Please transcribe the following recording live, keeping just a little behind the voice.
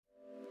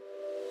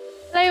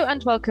Hello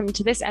and welcome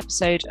to this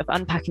episode of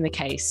Unpacking the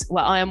Case,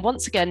 where I am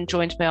once again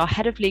joined by our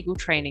Head of Legal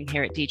Training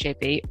here at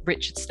DJB,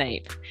 Richard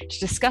Snape, to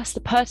discuss the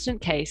pertinent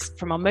case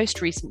from our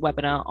most recent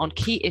webinar on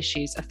key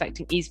issues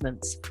affecting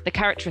easements, the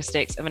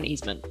characteristics of an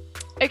easement.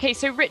 Okay,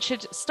 so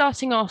Richard,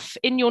 starting off,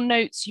 in your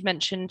notes you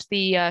mentioned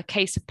the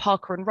case of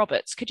Parker and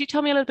Roberts. Could you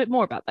tell me a little bit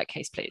more about that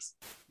case, please?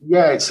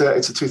 Yeah, it's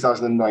a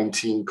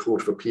 2019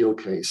 Court of Appeal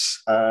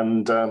case,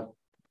 and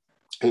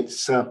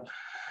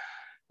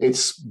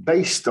it's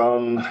based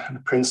on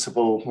the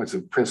principle. It's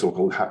a principle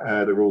called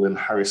the rule in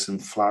Harrison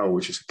Flower,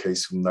 which is a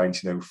case from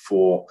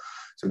 1904,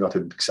 so not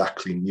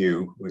exactly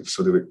new, which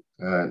sort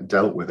of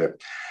dealt with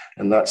it.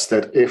 And that's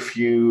that if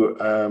you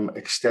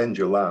extend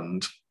your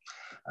land,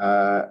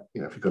 if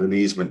you've got an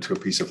easement to a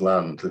piece of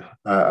land,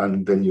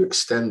 and then you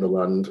extend the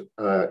land,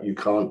 you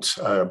can't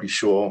be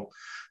sure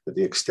that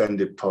the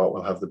extended part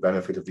will have the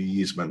benefit of the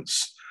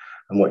easements.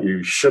 And what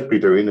you should be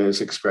doing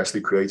is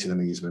expressly creating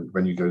an easement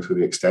when you go through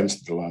the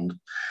extension of the land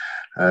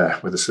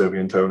with a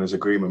surveying owner's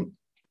agreement.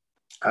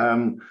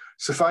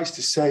 Suffice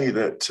to say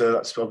that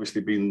that's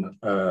obviously been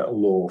a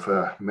law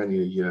for many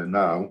a year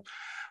now.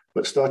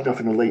 But starting off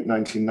in the late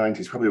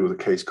 1990s, probably with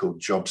a case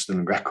called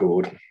Jobston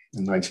Record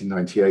in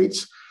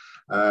 1998,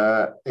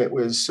 it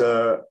was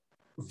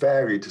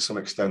varied to some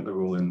extent, the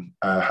rule in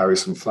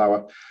Harrison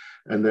Flower.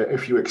 And that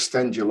if you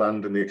extend your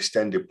land and the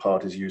extended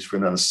part is used for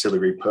an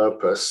ancillary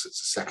purpose,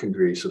 it's a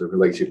secondary sort of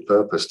related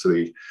purpose to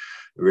the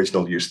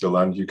original use of the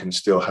land, you can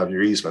still have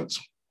your easements.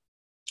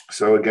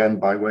 So again,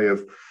 by way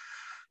of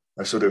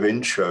a sort of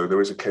intro, there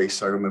was a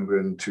case I remember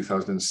in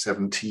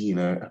 2017,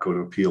 a Court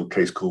of Appeal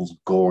case called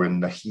Gore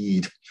and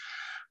Naheed,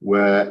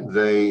 where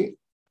they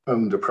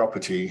owned a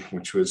property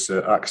which was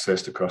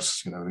accessed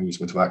across, an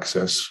easement of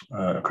access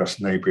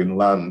across neighbouring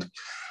land.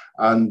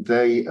 And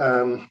they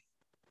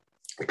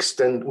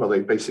they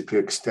basically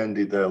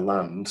extended their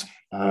land,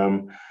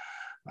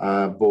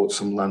 bought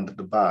some land at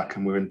the back,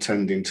 and were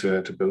intending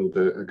to build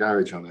a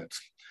garage on it.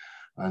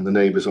 And the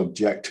neighbours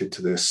objected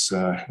to this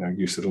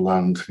use of the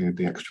land,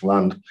 the extra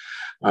land.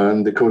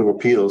 And the Court of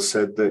Appeal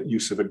said that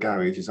use of a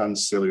garage is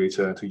ancillary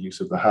to use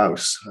of the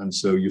house, and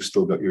so you've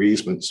still got your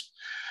easements.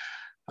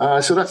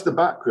 So that's the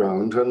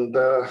background. And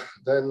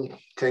then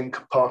came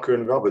Parker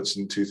and Roberts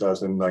in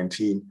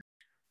 2019.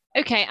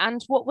 Okay,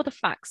 and what were the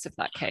facts of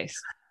that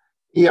case?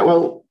 Yeah,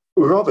 well,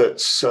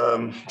 Roberts,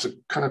 it's a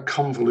kind of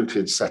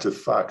convoluted set of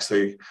facts.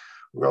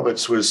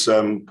 Roberts was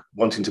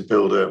wanting to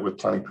build, with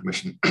planning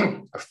permission,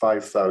 a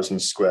 5,000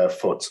 square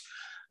foot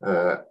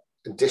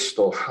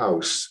additional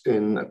house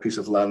in a piece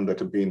of land that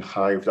had been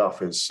hived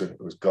off as it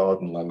was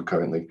garden land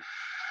currently.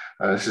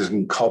 This is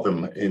in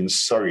Cobham in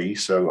Surrey,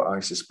 so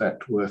I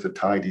suspect worth a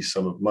tidy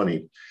sum of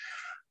money.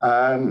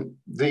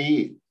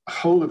 The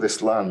whole of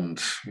this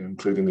land,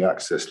 including the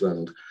access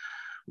land,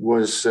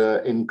 was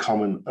in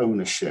common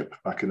ownership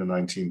back in the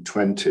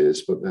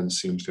 1920s, but then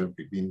seems to have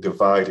been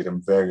divided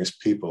and various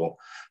people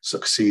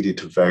succeeded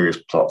to various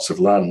plots of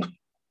land.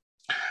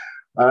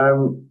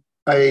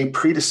 A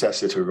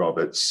predecessor to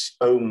Roberts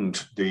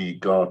owned the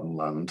garden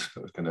land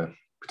that was going to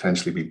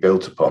potentially be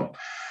built upon.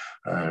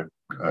 It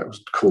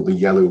was called the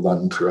Yellow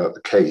Land throughout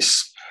the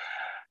case.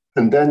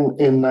 And then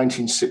in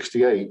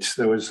 1968,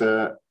 there was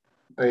a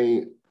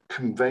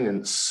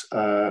conveyance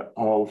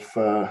of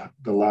the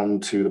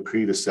land to the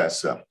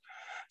predecessor.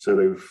 So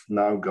they've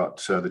now got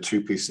the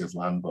two pieces of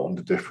land, but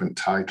under different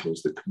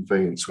titles. The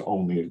conveyance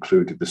only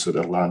included the sort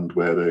of land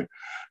where the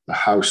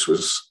house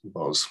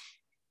was.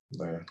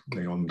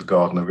 They owned the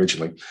garden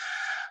originally.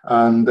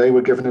 And they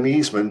were given an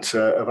easement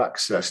of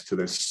access to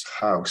this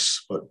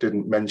house, but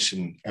didn't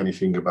mention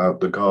anything about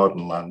the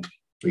garden land,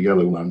 the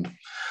yellow land.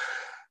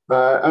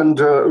 And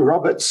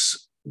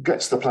Roberts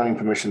gets the planning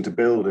permission to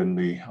build on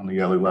the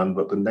yellow land,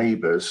 but the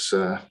neighbours,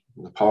 the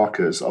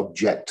Parkers,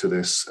 object to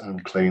this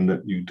and claim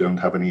that you don't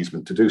have an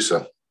easement to do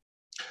so.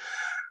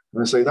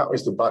 And I say that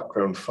was the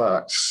background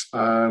facts,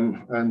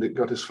 and it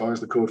got as far as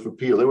the Court of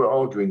Appeal. They were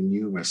arguing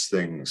numerous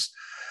things.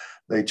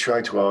 They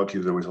tried to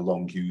argue there was a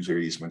long user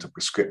easement, a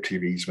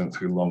prescriptive easement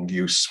through long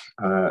use.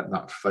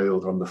 That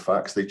failed on the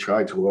facts. They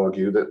tried to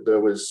argue that there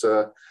was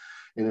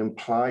an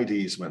implied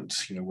easement.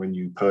 When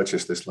you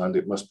purchase this land,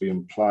 it must be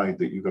implied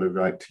that you've got a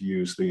right to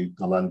use the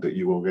land that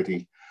you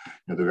already,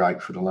 the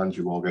right for the land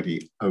you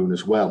already own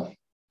as well.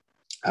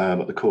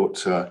 But the court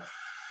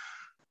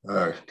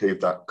gave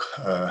that,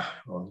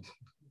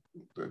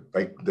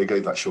 they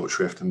gave that short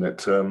shrift, and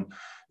that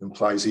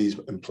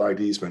implied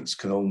easements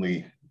can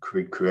only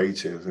be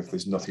created if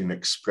there's nothing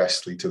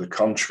expressly to the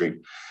contrary.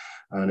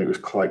 And it was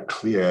quite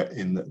clear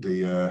in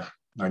the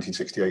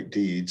 1968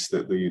 deeds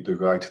that the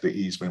right to the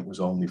easement was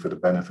only for the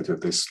benefit of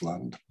this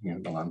land,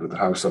 the land with the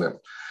house on it.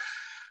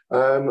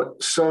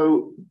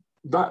 So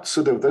that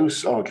sort of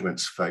those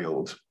arguments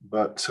failed,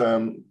 but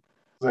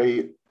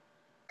they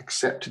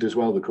accepted as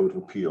well, the Court of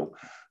Appeal,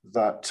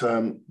 that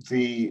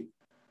the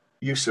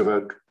use of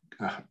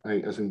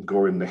as in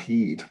Gore and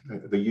Naheed,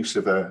 the use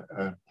of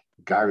a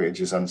garage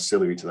is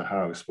ancillary to the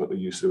house, but the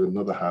use of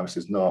another house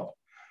is not.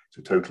 It's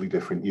a totally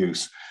different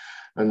use.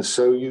 And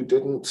so you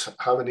didn't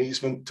have an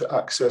easement to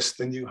access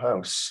the new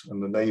house,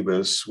 and the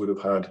neighbours would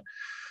have had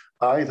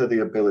either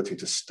the ability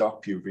to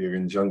stop you via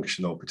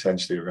injunction or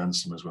potentially a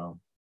ransom as well.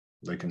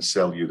 They can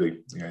sell you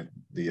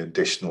the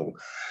additional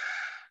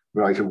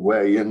right of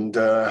way, and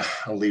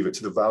I'll leave it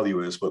to the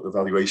valuers, but the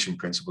valuation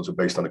principles are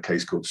based on a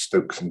case called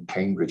Stokes and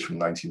Cambridge from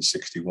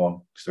 1961,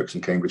 Stokes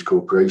and Cambridge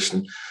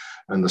Corporation.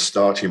 And the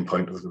starting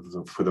point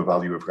for the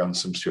value of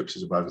ransom strips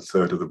is about a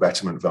third of the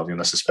betterment value.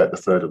 And I suspect a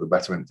third of the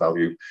betterment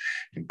value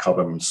in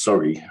Cobham and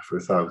Surrey for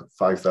a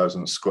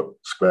 5,000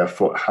 square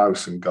foot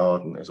house and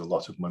garden is a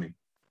lot of money.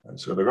 And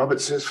so the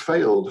Robertses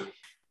failed.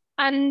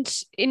 And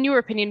in your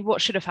opinion,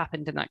 what should have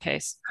happened in that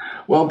case?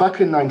 Well,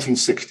 back in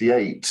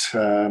 1968,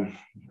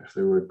 if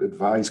they were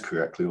advised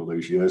correctly all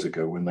those years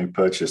ago, when they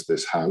purchased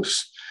this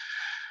house,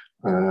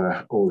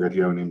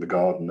 already owning the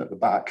garden at the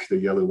back, the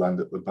yellow land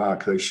at the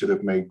back, they should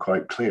have made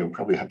quite clear, and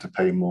probably had to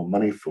pay more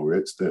money for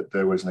it, that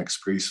there was an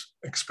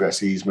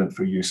express easement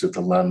for use of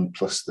the land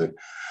plus the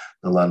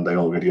land they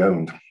already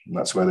owned. And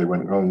that's where they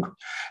went wrong.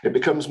 It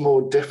becomes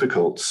more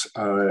difficult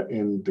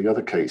in the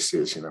other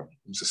cases.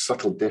 There's a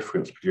subtle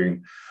difference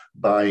between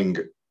buying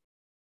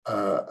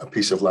a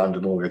piece of land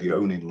and already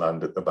owning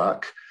land at the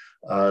back,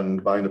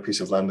 and buying a piece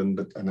of land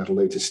and at a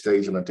later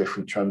stage on a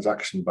different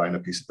transaction, buying a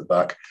piece at the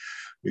back,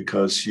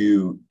 because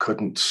you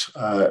couldn't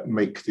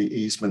make the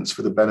easements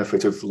for the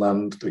benefit of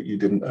land that you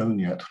didn't own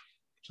yet.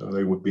 So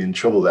they would be in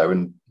trouble there,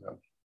 and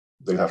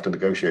they'd have to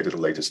negotiate at a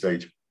later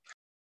stage.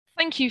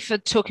 Thank you for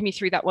talking me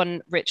through that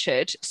one,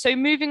 Richard. So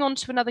moving on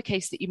to another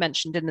case that you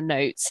mentioned in the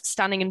notes,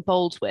 Stanning and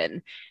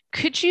Baldwin.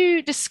 Could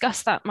you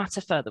discuss that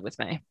matter further with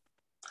me?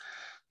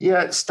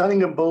 Yeah,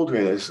 Stanning and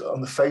Baldwin is,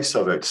 on the face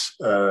of it,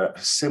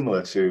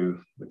 similar to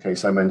the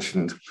case I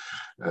mentioned,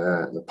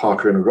 the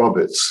Parker and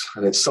Roberts,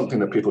 and it's something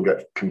that people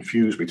get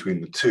confused between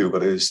the two,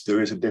 but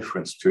there is a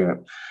difference between it.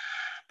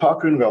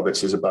 Parker and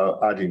Roberts is about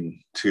adding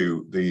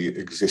to the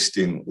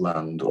existing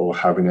land or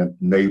having a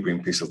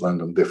neighbouring piece of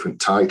land on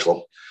different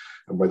title,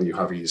 and whether you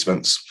have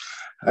easements.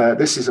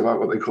 This is about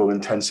what they call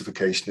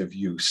intensification of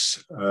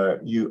use.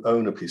 You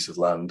own a piece of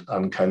land,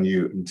 and can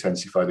you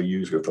intensify the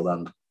user of the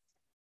land?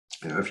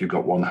 If you've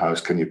got one house,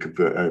 can you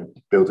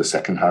build a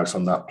second house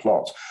on that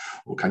plot?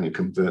 Or can you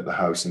convert the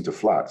house into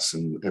flats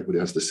and everybody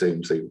has the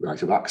same, say,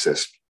 right of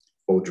access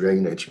or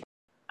drainage?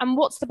 And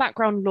what's the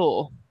background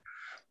law?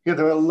 Yeah,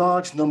 there are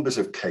large numbers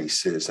of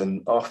cases,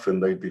 and often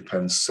they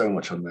depend so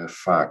much on their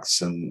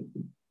facts. And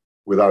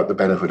without the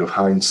benefit of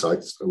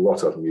hindsight, a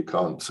lot of them you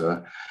can't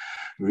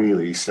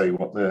really say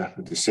what the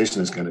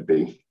decision is going to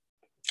be.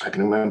 I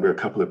can remember a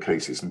couple of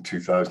cases in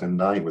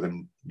 2009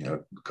 within a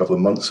couple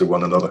of months of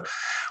one another,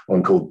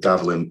 one called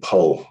Davlin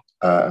Pole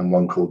and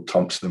one called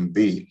Thompson and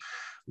B,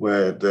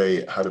 where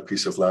they had a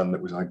piece of land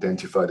that was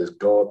identified as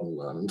garden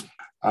land,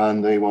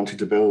 and they wanted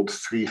to build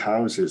 3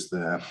 houses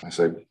there.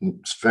 So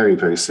it's a very,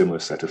 very similar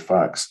set of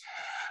facts.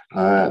 They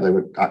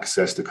were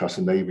accessed across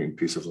a neighbouring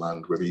piece of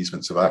land with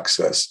easements of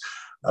access.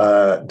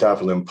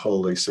 Davlin and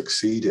Pole, they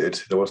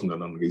succeeded. There wasn't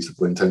an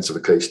unreasonable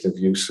intensification of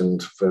use,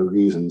 and for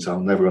reasons I'll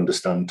never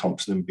understand,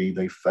 Thompson and B,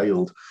 they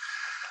failed.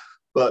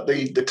 But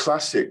the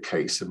classic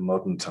case of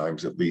modern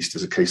times, at least,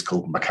 is a case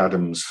called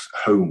McAdams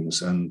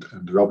Homes and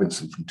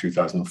Robinson from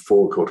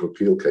 2004, Court of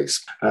Appeal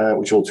case,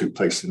 which all took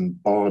place in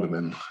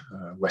Baldwin,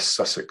 West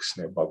Sussex,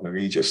 near Bognor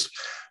Regis.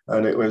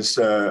 And it was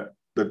the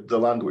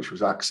land which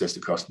was accessed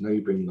across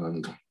neighbouring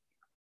land.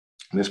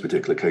 In this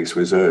particular case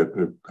was a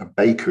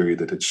bakery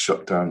that had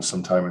shut down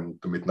sometime in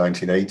the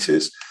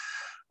mid-1980s.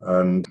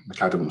 And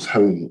McAdams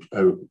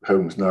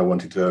Homes now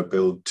wanted to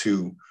build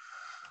 2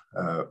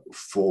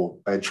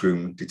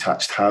 4-bedroom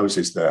detached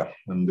houses there.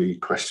 And the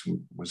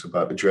question was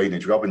about the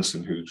drainage.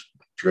 Robinson, whose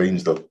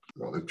drains, the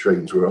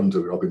drains were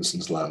under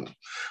Robinson's land,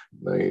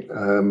 they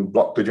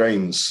blocked the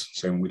drains,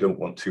 saying, we don't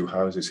want 2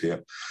 houses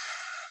here.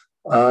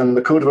 And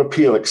the Court of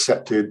Appeal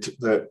accepted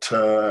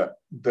that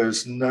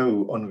there's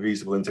no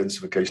unreasonable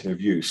intensification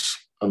of use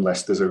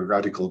unless there's a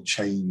radical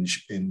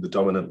change in the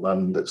dominant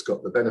land that's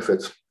got the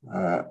benefit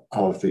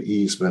of the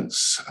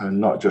easements, and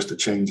not just a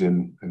change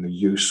in the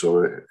use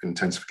or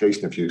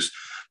intensification of use,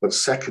 but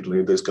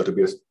secondly, there's got to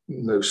be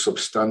no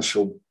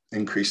substantial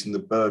increase in the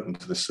burden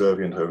to the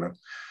servient owner.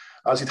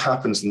 As it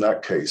happens in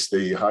that case,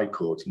 the High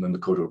Court and then the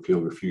Court of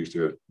Appeal refused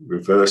to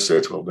reverse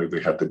it, although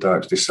they had the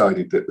doubts,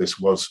 decided that this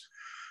was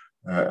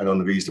an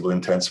unreasonable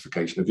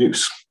intensification of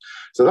use.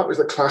 So that was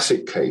the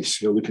classic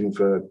case. You're looking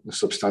for a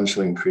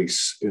substantial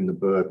increase in the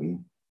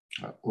burden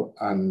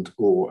and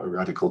or a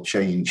radical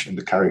change in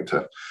the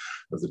character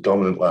of the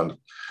dominant land.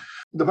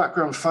 The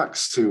background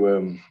facts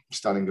to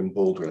Stanning and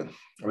Baldwin.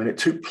 I mean, it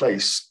took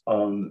place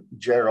on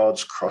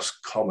Gerrard's Cross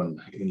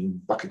Common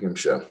in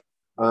Buckinghamshire.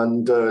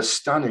 And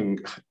Stanning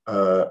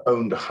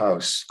owned a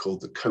house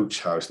called the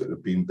Coach House that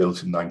had been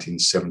built in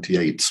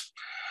 1978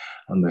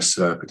 on this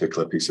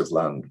particular piece of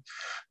land.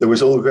 There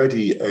was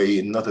already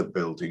another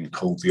building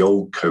called the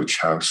Old Coach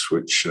House,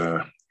 which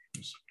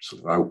was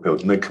sort of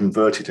outbuilt, and they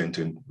converted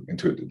into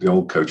the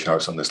Old Coach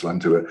House on this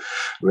land to a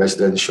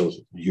residential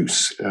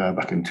use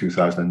back in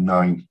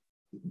 2009.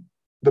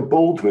 The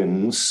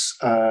Baldwins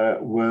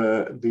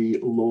were the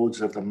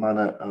lords of the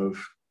manor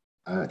of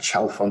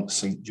Chalfont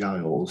St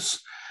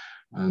Giles,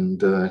 and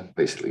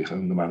basically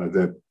owned the manor.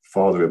 Their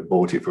father had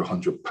bought it for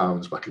 £100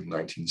 back in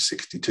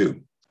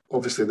 1962.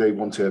 Obviously, they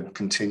want to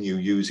continue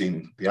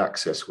using the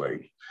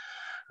accessway,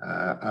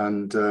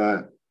 and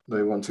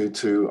they wanted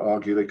to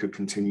argue they could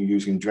continue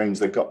using drains.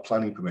 They got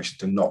planning permission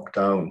to knock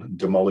down and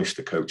demolish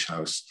the coach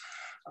house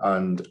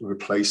and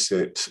replace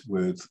it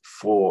with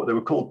 4, they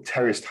were called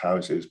terraced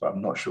houses, but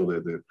I'm not sure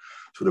they're the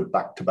sort of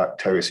back-to-back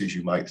terraces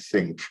you might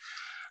think,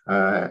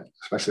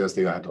 especially as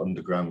they had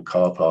underground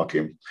car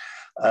parking.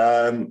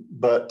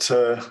 But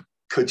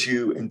could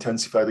you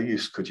intensify the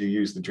use? Could you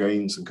use the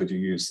drains, and could you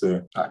use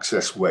the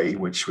access way,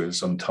 which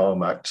was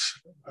untarmacked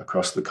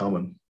across the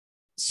common?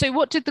 So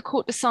what did the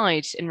court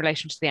decide in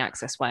relation to the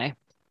access way?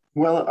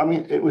 Well, I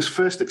mean, it was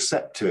first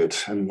accepted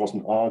and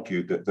wasn't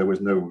argued that there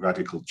was no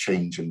radical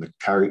change in the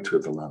character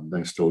of the land.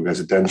 They're still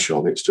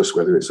residential. It's just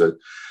whether it's a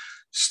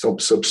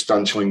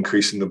substantial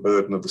increase in the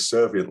burden of the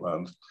servient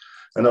land.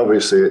 And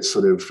obviously it's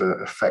sort of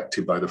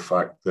affected by the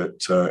fact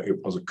that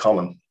it was a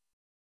common.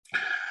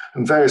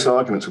 And various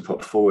arguments were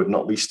put forward,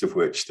 not least of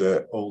which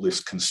that all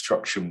this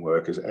construction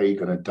work is A,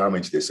 going to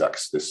damage this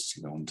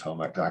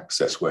untarmacked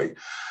access way,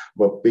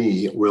 but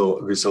B,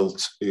 will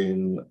result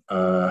in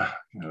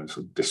sort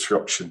of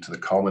disruption to the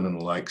common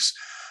and the likes,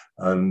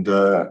 and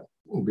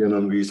will be an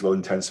unreasonable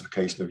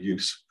intensification of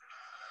use.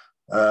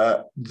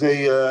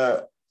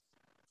 There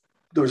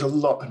was a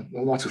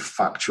lot of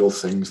factual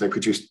things. They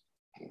produced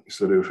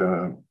sort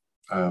of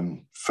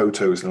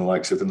photos and the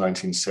likes of the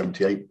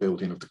 1978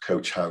 building of the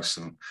coach house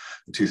and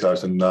the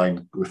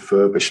 2009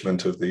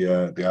 refurbishment of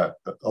the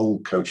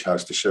old coach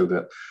house to show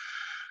that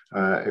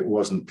it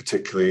wasn't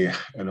particularly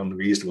an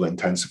unreasonable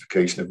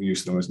intensification of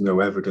use. There was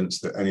no evidence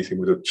that anything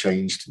would have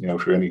changed,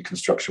 for any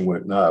construction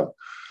work now.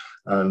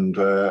 And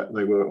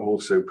they were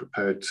also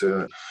prepared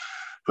to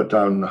put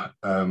down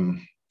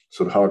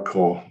sort of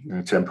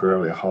hardcore,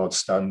 temporarily a hard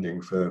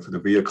standing for the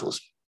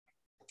vehicles.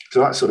 So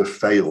that sort of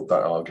failed,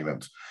 that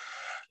argument.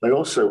 They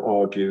also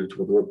argued,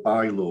 well, there were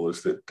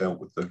bylaws that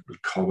dealt with the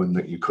common,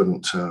 that you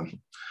couldn't sort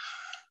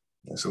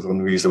of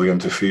unreasonably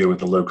interfere with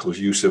the locals'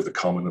 use of the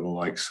common and the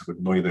likes, would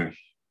annoy the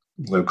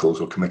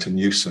locals or commit a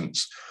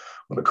nuisance.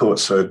 Well, the court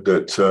said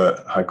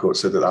that, High Court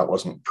said that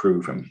wasn't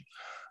proven.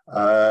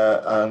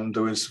 And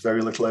there was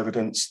very little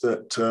evidence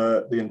that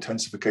the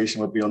intensification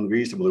would be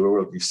unreasonable. There were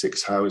already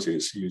 6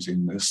 houses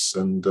using this,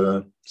 and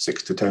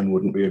 6 to 10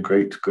 wouldn't be a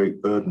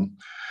great burden.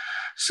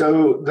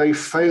 So they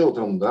failed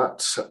on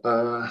that.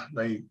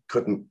 They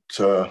couldn't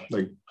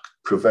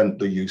prevent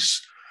the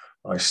use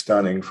by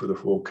standing for the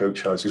 4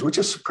 coach houses, which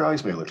just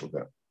surprised me a little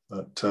bit.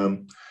 But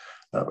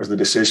that was the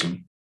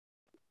decision.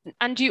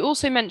 And you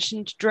also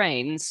mentioned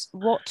drains.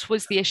 What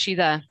was the issue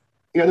there?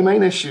 Yeah, the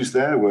main issues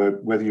there were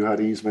whether you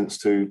had easements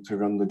to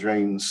run the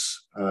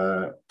drains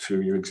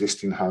to your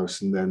existing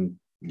house and then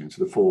to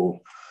the 4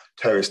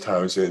 terraced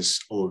houses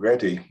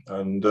already.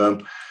 And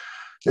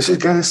this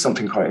again is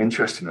something quite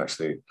interesting,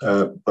 actually.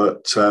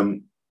 But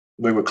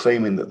we were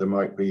claiming that there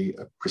might be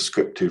a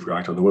prescriptive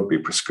right, or there would be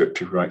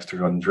prescriptive rights to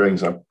run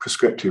drains. Our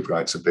prescriptive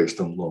rights are based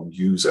on long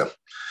user.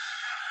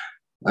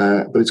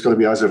 But it's got to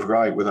be as of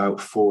right without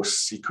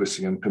forced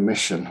secrecy and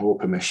permission.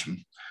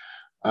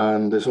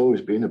 And there's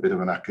always been a bit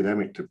of an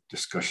academic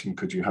discussion.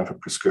 Could you have a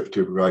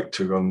prescriptive right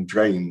to run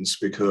drains?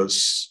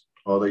 Because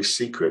are they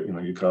secret?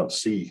 You can't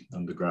see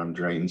underground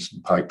drains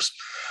and pipes.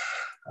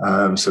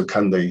 So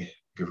can they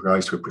give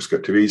rise to a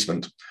prescriptive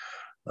easement?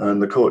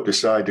 And the court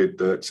decided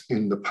that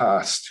in the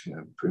past,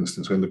 for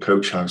instance, when the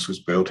coach house was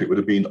built, it would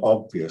have been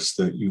obvious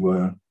that you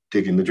were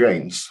digging the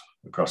drains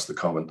across the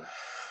common.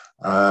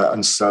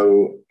 And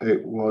so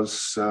it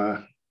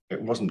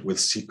wasn't with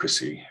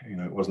secrecy,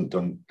 it wasn't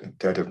done at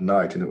dead of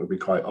night, and it would be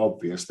quite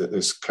obvious that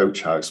this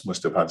coach house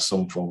must have had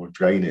some form of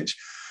drainage.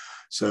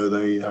 So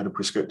they had a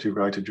prescriptive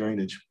right of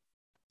drainage,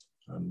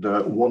 and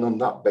won on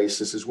that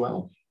basis as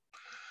well.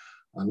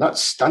 And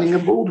that's standing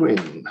in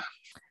Baldwin.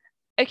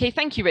 Okay,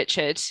 thank you,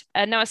 Richard.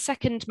 Now, a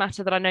second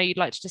matter that I know you'd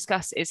like to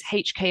discuss is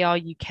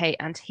HKRUK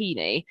and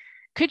Heaney.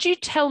 Could you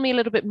tell me a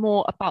little bit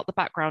more about the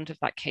background of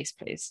that case,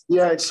 please?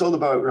 Yeah, it's all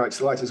about rights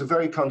to light. It's a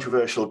very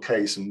controversial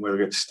case, and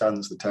whether it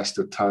stands the test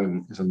of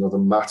time is another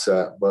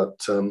matter. But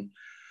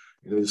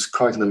it's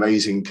quite an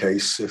amazing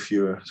case,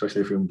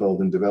 especially if you're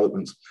involved in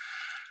development.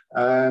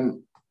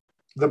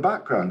 The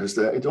background is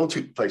that it all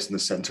took place in the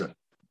centre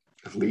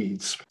of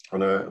Leeds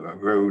on a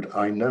road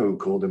I know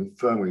called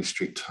Infirmary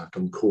Street. I've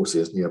done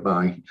courses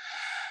nearby,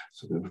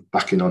 sort of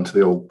backing onto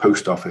the old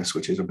post office,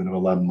 which is a bit of a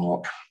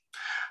landmark.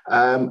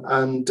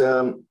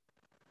 The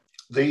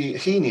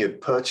Heaney had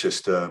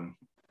purchased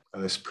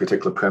this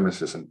particular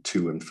premises in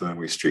 2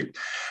 Infirmary Street. It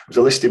was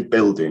a listed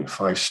building,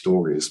 5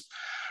 stories.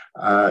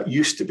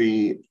 Used to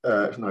be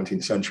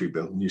 19th century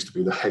building, used to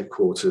be the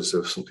headquarters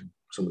of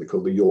somebody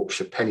called the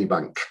Yorkshire Penny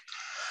Bank.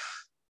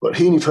 But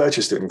Heaney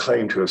purchased it and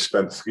claimed to have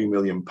spent £3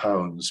 million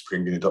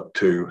bringing it up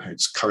to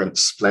its current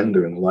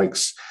splendour and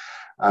likes,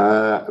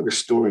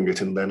 restoring it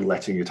and then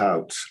letting it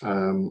out.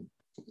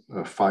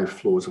 5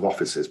 floors of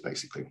offices,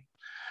 basically.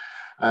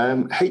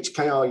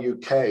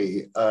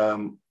 HKRUK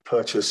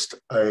purchased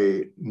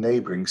a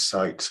neighbouring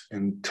site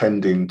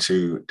intending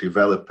to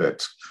develop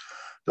it.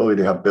 They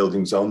already had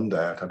buildings on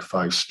there. It had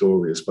 5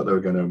 stories, but they were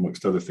going to,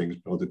 amongst other things,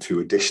 build the 2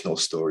 additional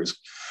stories.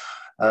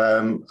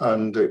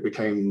 And it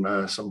became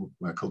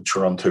somewhere called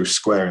Toronto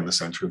Square in the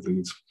centre of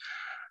Leeds.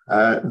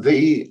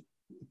 The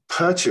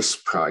purchase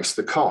price,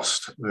 the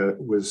cost,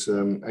 was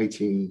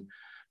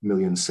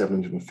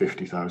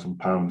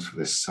 £18,750,000 for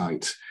this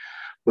site.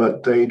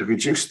 But they'd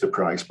reduced the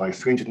price by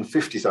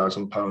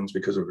 £350,000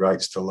 because of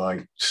rights to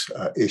light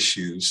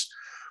issues,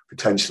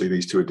 potentially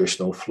these 2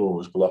 additional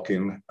floors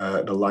blocking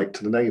the light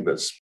to the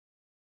neighbours.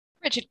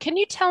 Richard, can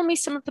you tell me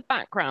some of the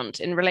background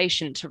in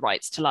relation to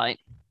rights to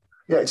light?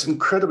 Yeah, it's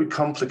incredibly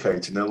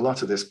complicated. And a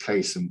lot of this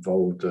case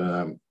involved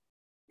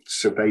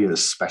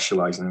surveyors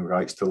specialising in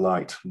rights to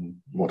light and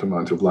what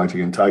amount of light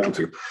you're entitled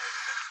to.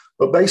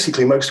 But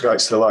basically, most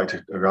rights to light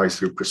arise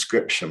through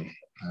prescription.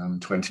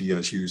 20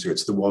 years user,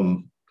 it's the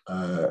one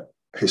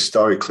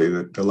historically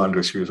that the land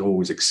registry has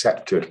always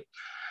accepted.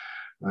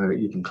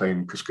 You can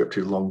claim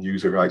prescriptive long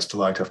user rights to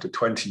light after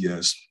 20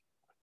 years,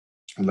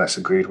 unless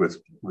agreed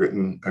with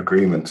written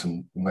agreement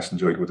and unless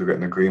enjoyed with a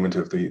written agreement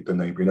of the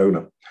neighbouring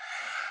owner.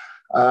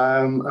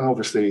 And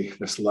obviously,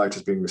 this light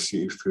has been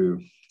received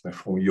through the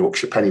former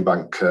Yorkshire Penny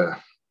Bank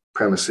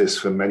premises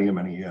for many,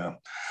 many years.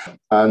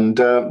 And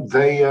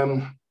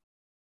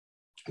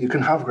you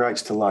can have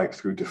rights to light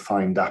through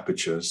defined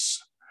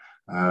apertures,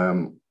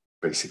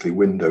 basically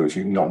windows.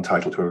 You're not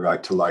entitled to a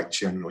right to light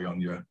generally on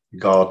your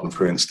garden,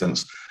 for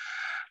instance.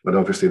 But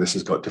obviously, this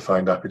has got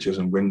defined apertures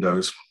and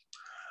windows.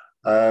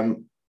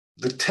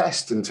 The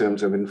test in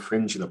terms of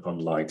infringing upon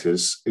light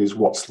is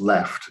what's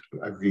left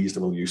a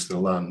reasonable use of the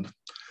land.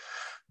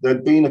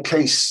 There'd been a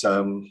case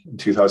in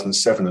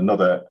 2007,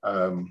 another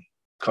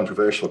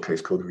controversial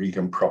case called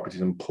Regan Properties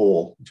and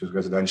Paul, which was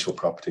residential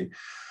property,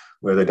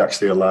 where they'd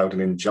actually allowed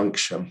an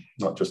injunction,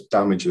 not just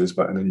damages,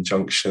 but an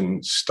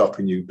injunction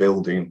stopping you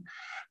building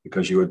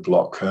because you would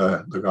block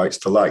the rights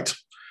to light.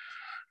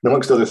 And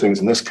amongst other things,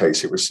 in this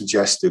case, it was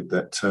suggested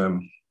that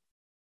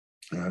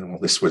well,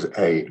 this was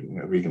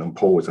Regan and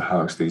Paul was a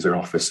house. These are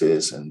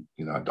offices, and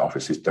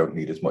offices don't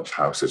need as much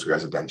house as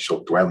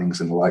residential dwellings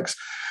and the likes.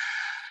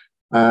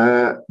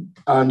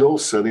 And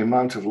also, the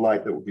amount of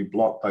light that would be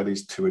blocked by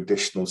these 2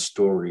 additional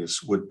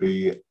stories would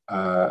be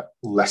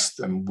less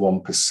than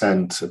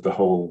 1% of the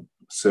whole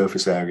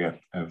surface area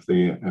of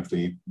the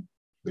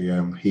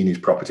Heaney's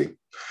property.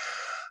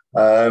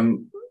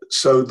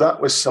 So that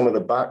was some of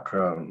the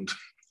background.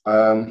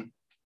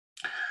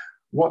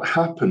 What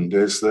happened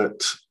is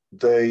that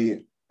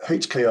the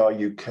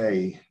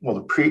HKRUK, well,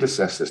 the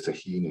predecessors to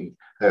Heaney,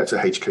 to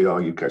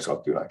HKRUK, so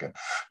I'll do that again.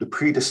 The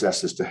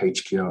predecessors to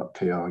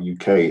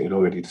HKRUK had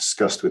already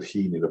discussed with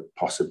Heaney the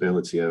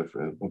possibility of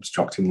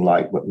obstructing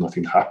light, but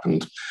nothing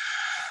happened.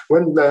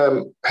 When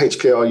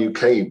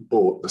HKRUK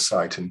bought the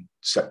site in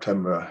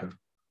September of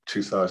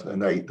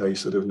 2008, they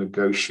sort of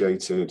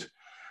negotiated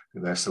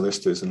with their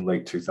solicitors in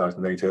late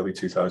 2008, early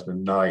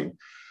 2009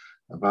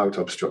 about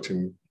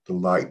obstructing the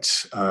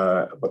light,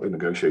 but the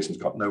negotiations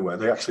got nowhere.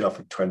 They actually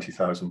offered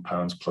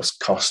 £20,000 plus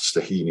costs to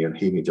Heaney, and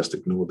Heaney just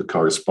ignored the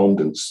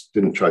correspondence,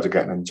 didn't try to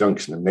get an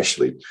injunction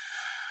initially.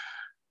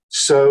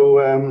 So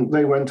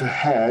they went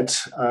ahead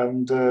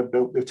and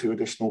built the 2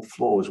 additional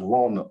floors.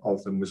 One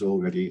of them was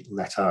already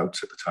let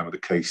out at the time of the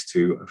case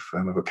to a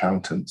firm of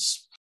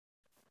accountants.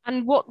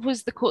 And what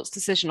was the court's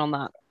decision on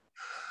that?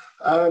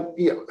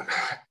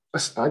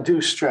 I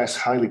do stress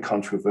highly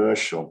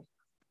controversial.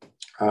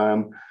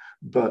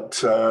 But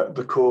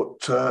the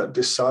court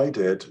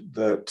decided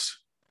that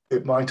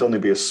it might only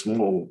be a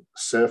small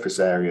surface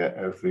area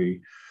of the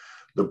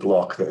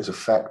block that is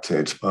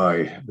affected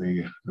by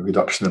the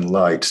reduction in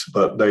light,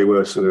 but they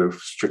were sort of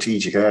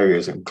strategic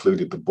areas that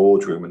included the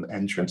boardroom and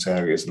entrance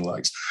areas and the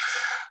likes.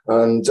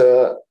 And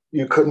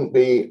you couldn't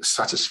be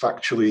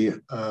satisfactorily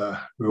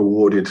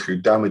rewarded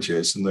through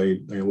damages, and they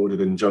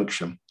awarded an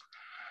injunction.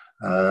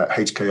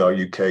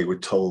 HKRUK were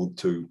told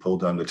to pull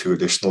down the 2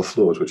 additional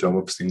floors, which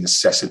obviously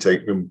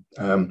necessitate them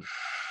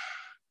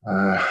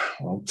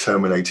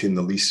terminating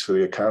the lease for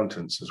the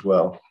accountants as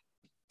well.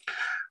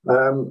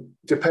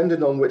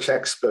 Depending on which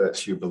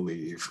experts you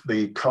believe,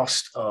 the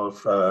cost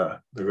of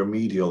the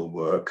remedial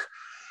work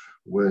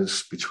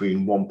was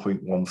between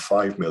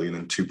 1.15 million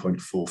and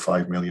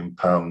 2.45 million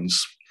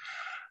pounds.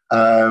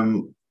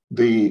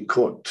 The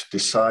court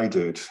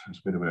decided, it's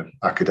a bit of an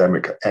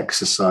academic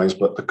exercise,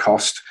 but the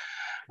cost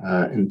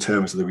in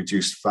terms of the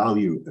reduced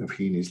value of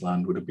Heaney's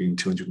land would have been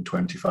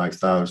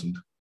 225,000.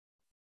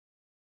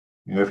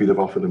 If you'd have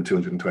offered them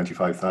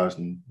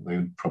 225,000,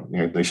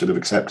 they should have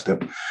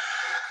accepted it.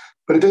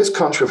 But it is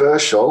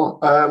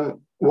controversial.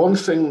 One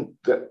thing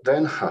that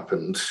then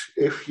happened,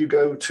 if you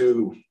go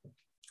to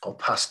or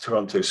past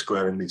Toronto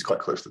Square in Leeds, quite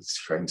close to the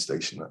train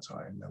station, that's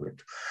why I know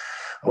it.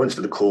 I went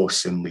to the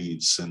course in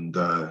Leeds, and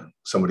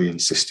somebody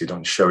insisted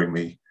on showing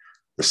me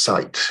the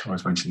site. I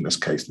was mentioning this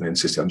case, and they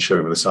insisted on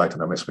showing me the site,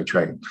 and I missed my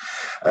train.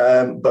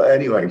 But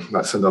anyway,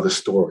 that's another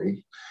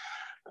story.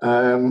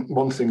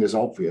 One thing is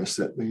obvious,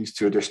 that these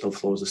 2 additional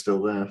floors are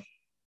still there.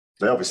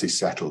 They obviously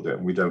settled it,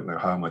 and we don't know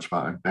how much,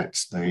 but I bet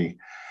they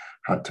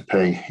had to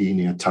pay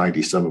Heaney a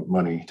tidy sum of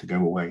money to go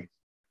away.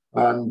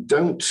 And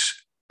don't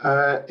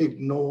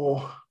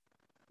ignore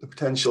the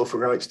potential for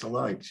rights to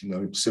light.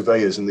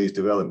 Surveyors in these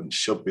developments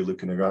should be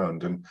looking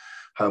around, and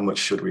how much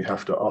should we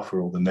have to offer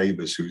all the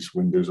neighbours whose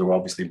windows have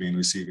obviously been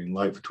receiving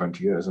light for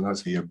 20 years, and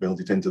as here, build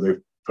it into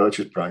their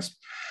purchase price.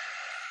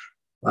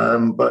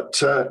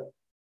 But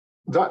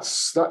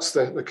that's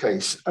the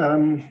case.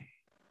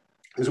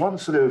 There's one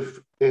sort of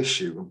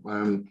issue.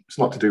 It's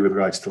not to do with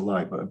rights to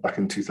light, but back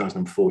in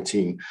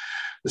 2014,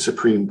 the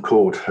Supreme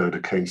Court heard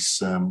a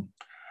case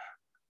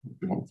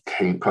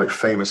became quite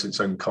famous in its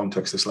own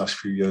context this last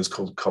few years,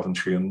 called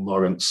Coventry and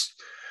Lawrence,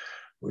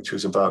 which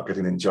was about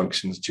getting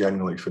injunctions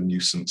generally for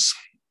nuisance.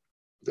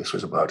 This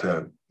was about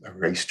a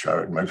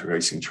racetrack, a motor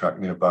racing track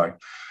nearby.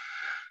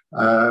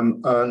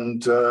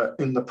 And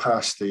in the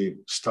past, the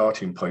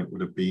starting point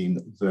would have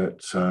been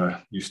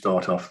that you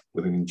start off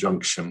with an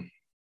injunction,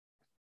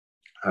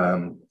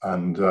 and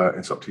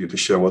it's up to you to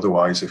show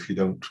otherwise if you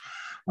don't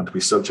want to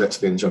be subject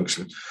to the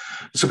injunction.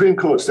 The Supreme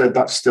Court said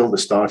that's still the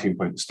starting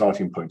point. The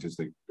starting point is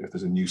that if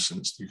there's a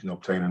nuisance, you can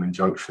obtain an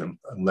injunction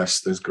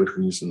unless there's good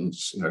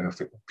reasons,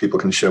 if people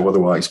can show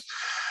otherwise,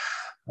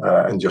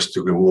 and just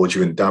to reward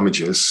you in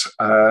damages.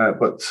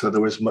 But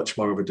there was much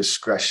more of a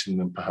discretion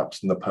than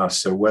perhaps in the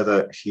past. So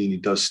whether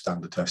Heaney does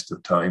stand the test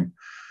of time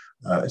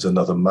is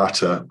another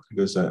matter.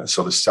 There's a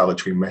sort of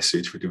salutary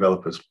message for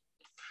developers.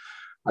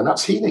 And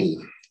that's Heaney.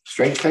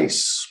 Strange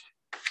case.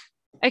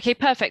 Okay,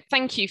 perfect.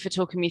 Thank you for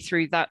talking me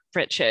through that,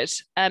 Richard.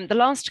 The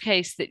last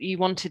case that you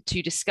wanted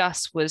to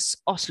discuss was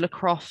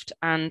Ottercroft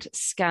and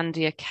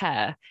Scandia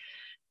Care.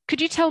 Could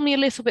you tell me a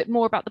little bit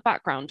more about the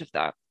background of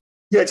that?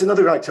 Yeah, it's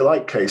another right to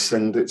light case,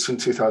 and it's in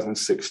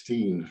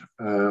 2016.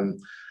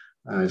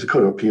 It's a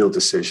Court of Appeal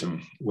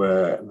decision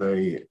where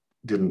they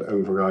didn't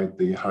override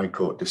the High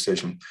Court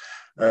decision.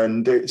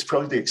 And it's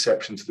probably the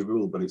exception to the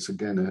rule, but it's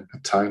again a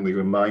timely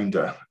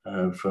reminder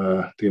of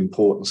the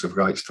importance of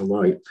rights to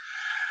light.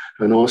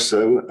 And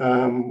also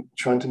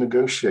trying to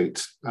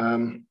negotiate.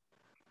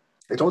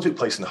 It all took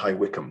place in High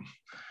Wycombe,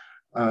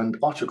 and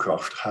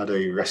Ottercroft had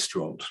a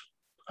restaurant.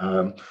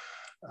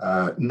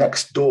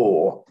 Next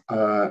door,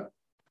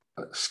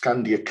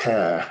 Scandia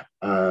Care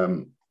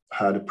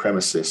had a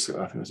premises,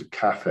 I think it was a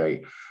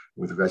cafe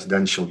with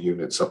residential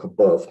units up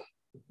above.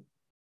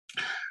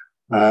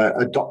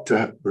 A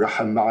Dr.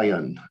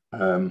 Rahamayan,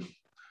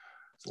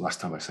 it's the last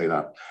time I say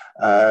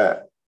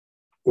that,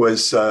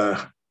 was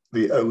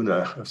the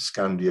owner of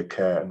Scandia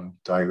Care and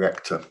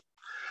director.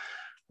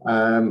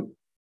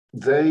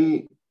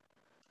 They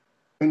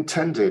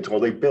intended, or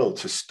they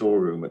built a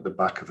storeroom at the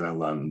back of their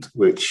land,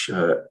 which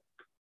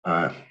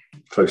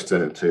close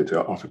to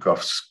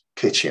Ottercroft's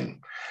kitchen.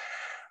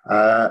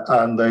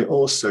 And they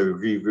also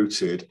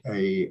rerouted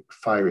a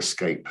fire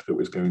escape that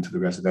was going to the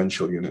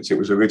residential units. It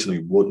was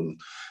originally wooden.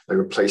 They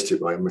replaced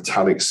it by a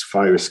metallic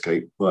fire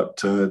escape, but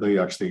they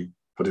actually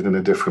put it in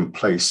a different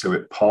place, so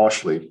it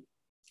partially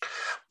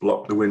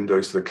blocked the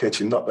windows to the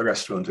kitchen, not the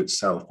restaurant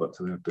itself, but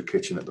the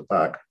kitchen at the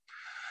back.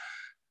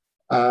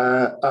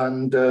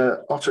 And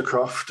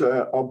Ottercroft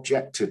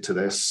objected to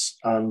this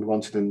and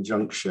wanted an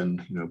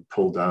injunction,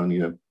 pull down,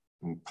 and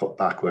put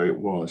back where it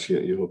was,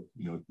 your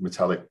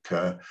metallic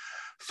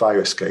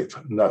fire escape.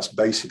 And that's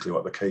basically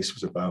what the case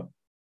was about.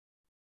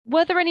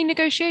 Were there any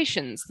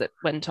negotiations that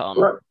went on?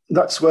 Well,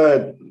 that's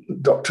where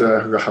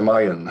Dr.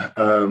 Rahamayan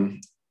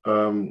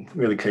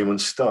really came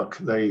unstuck.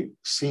 They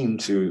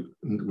seemed to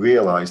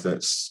realise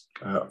that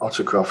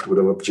Ottercroft would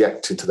have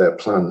objected to their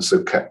plans,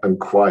 so kept them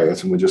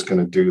quiet, and were just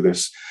going to do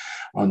this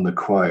on the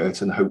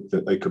quiet and hope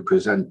that they could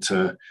present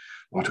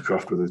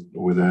Ottercroft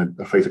with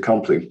a fait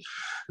accompli.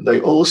 They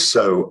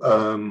also,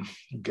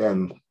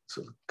 again,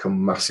 sort of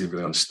come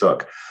massively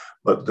unstuck,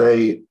 but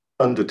they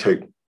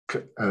undertake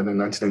the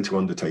 1992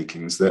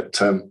 undertakings that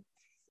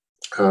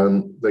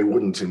they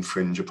wouldn't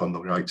infringe upon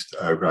the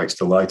rights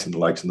to light in the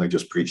lights, and they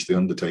just breached the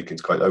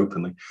undertakings quite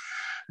openly.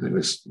 And it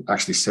was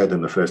actually said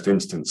in the first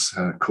instance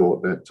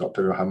court that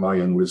Dr.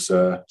 Rahamayan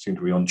seemed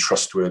to be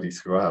untrustworthy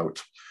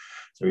throughout,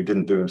 so he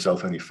didn't do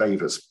himself any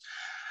favours.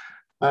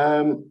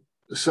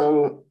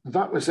 So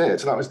that was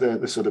it. So that was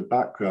the sort of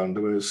background.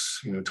 There was,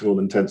 to all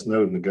intents and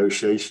purposes,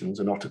 negotiations,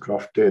 and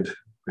Ottercroft did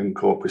in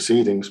court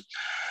proceedings.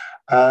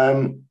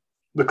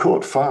 The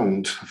court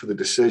found for the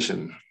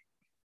decision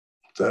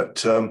that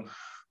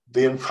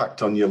the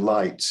impact on your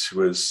lights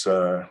was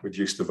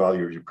reduced the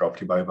value of your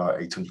property by about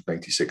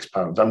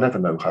 £886. I never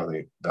know how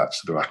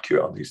that's sort of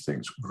accurate on these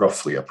things,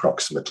 roughly,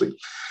 approximately.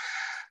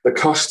 The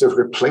cost of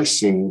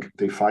replacing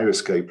the fire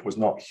escape was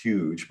not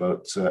huge,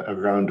 but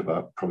around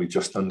about probably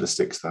just under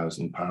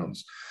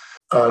 £6,000.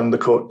 And the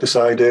court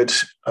decided,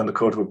 and the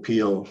Court of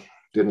Appeal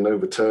didn't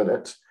overturn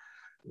it,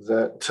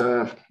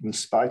 that in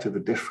spite of the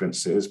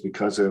differences,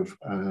 because of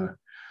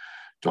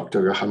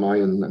Dr.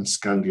 Rahamayan and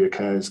Scandia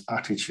Care's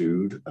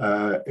attitude,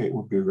 it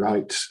would be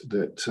right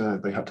that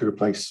they had to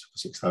replace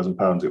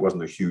 £6,000. It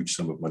wasn't a huge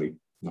sum of money,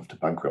 enough to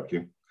bankrupt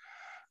you.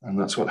 And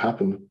that's what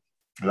happened.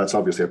 And that's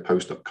obviously a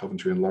post-up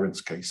Coventry and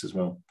Lawrence case as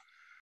well.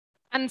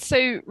 And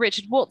so,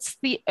 Richard, what's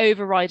the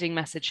overriding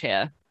message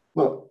here?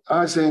 Well,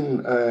 as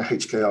in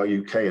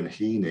HKRUK and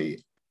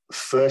Heaney,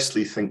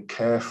 firstly, think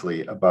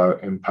carefully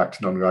about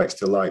impacting on rights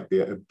to light, be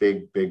it a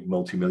big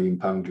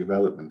multi-million-pound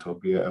development or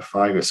be it a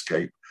fire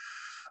escape.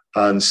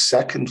 And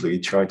secondly,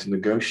 try to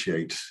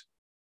negotiate,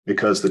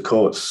 because the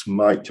courts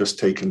might just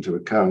take into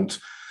account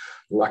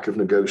lack of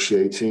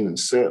negotiating, and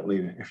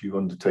certainly if you've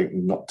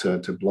undertaken not to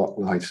block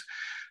light,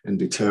 and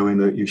determine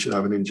that you should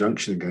have an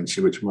injunction against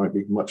you, which might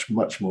be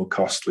much more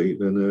costly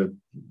than a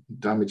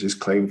damages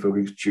claim for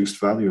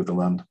reduced value of the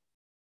land.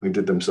 They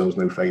did themselves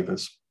no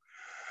favours.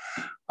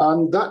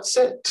 And that's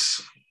it.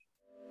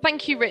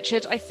 Thank you,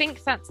 Richard. I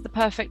think that's the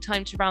perfect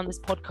time to round this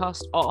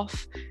podcast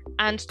off.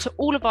 And to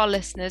all of our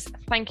listeners,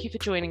 thank you for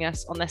joining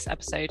us on this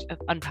episode of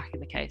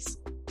Unpacking the Case.